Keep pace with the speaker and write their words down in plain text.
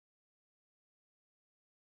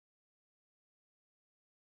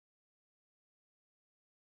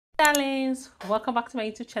Darlings, welcome back to my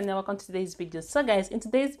YouTube channel. Welcome to today's video. So guys, in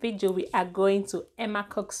today's video we are going to Emma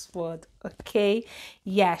Cox's World. Okay,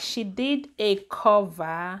 yeah, she did a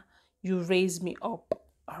cover, You Raise Me Up.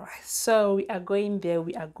 All right, so we are going there.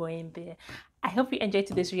 I hope you enjoyed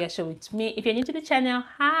today's reaction with me. If you're new to the channel,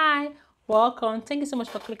 hi, welcome. Thank you so much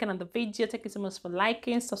for clicking on the video. Thank you so much for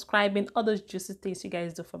liking, subscribing, all those juicy things you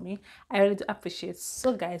guys do for me. I really do appreciate it.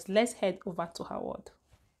 So guys, let's head over to her world.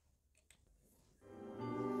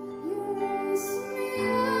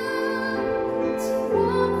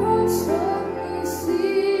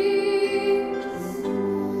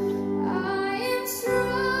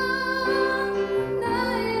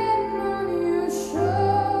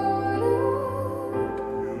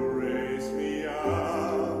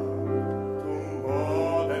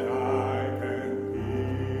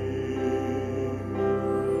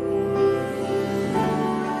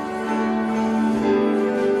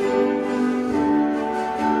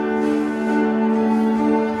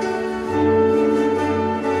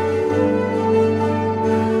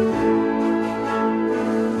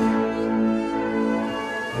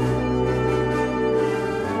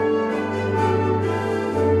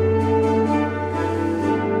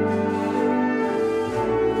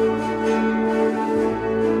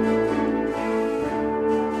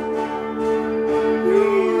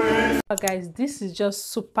 Guys, this is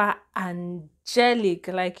just super angelic.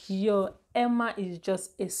 Like, yo, Emma is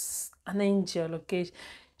just an angel. Okay,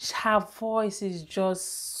 her voice is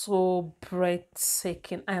just so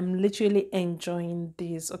breathtaking. I'm literally enjoying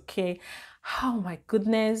this. Okay, oh my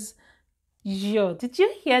goodness, yo, did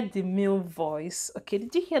you hear the male voice? Okay,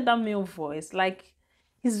 did you hear that male voice? Like,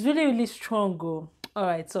 he's really strong. Oh, all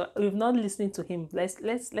right, so we've not listened to him.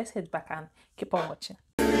 Let's head back and keep on watching.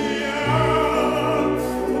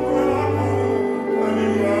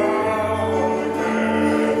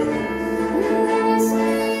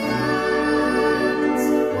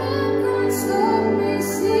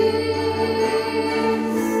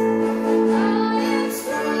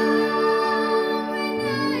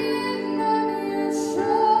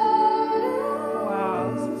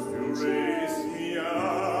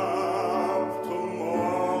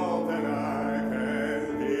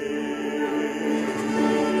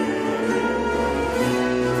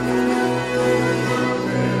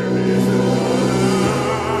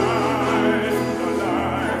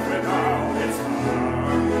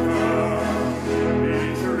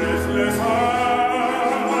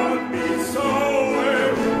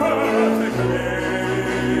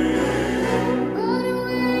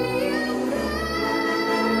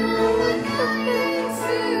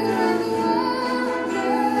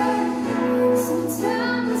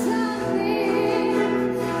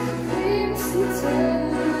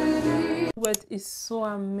 Is so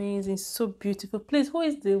amazing, so beautiful. Please, who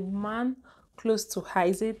is the man close to her?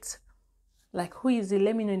 Is it like, who is it?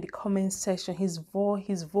 Let me know in the comment section. His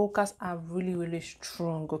vocals are really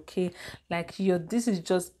strong. Okay, like, yo, this is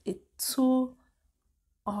just two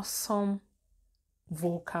awesome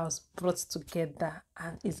vocals brought together,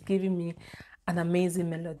 and it's giving me an amazing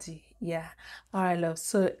melody. Yeah, all right, love.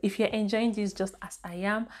 So if you're enjoying this just as I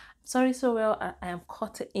am, sorry, so well, I am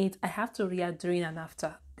cutting it. I have to react during and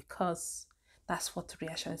after, because that's what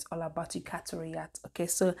reaction is all about. You got to react. Okay,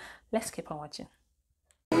 so let's keep on watching.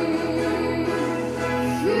 Looks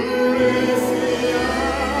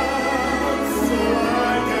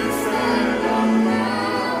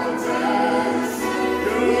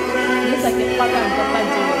like a father and daughter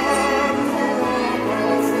duet.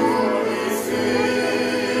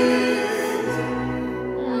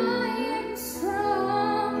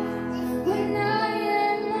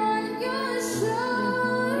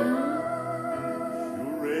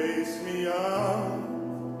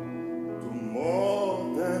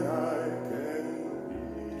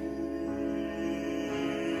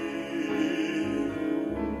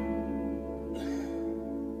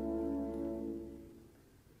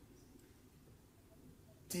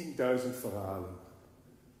 Duizend verhalen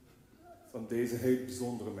van deze heel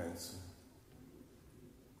bijzondere mensen.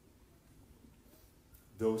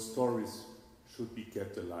 Those stories should be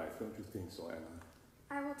kept alive, don't you think so, Emma?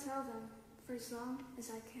 I will tell them for as long as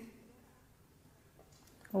I can.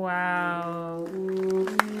 Wow.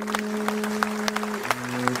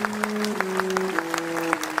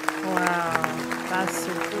 Wow, that's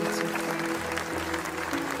so beautiful.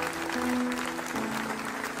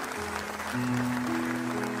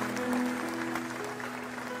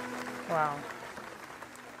 Wow.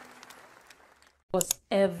 Was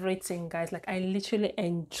everything, guys. Like, I literally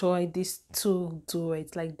enjoyed these two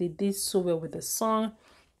duets. Like, they did so well with the song.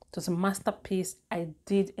 It was a masterpiece. I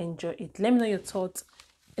did enjoy it. Let me know your thoughts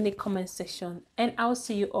in the comment section, and I'll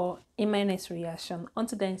see you all in my next reaction.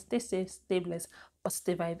 Until then, stay safe, stay blessed,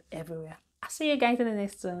 positive vibe everywhere. I'll see you guys in the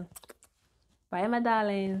next one. Bye, my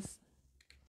darlings.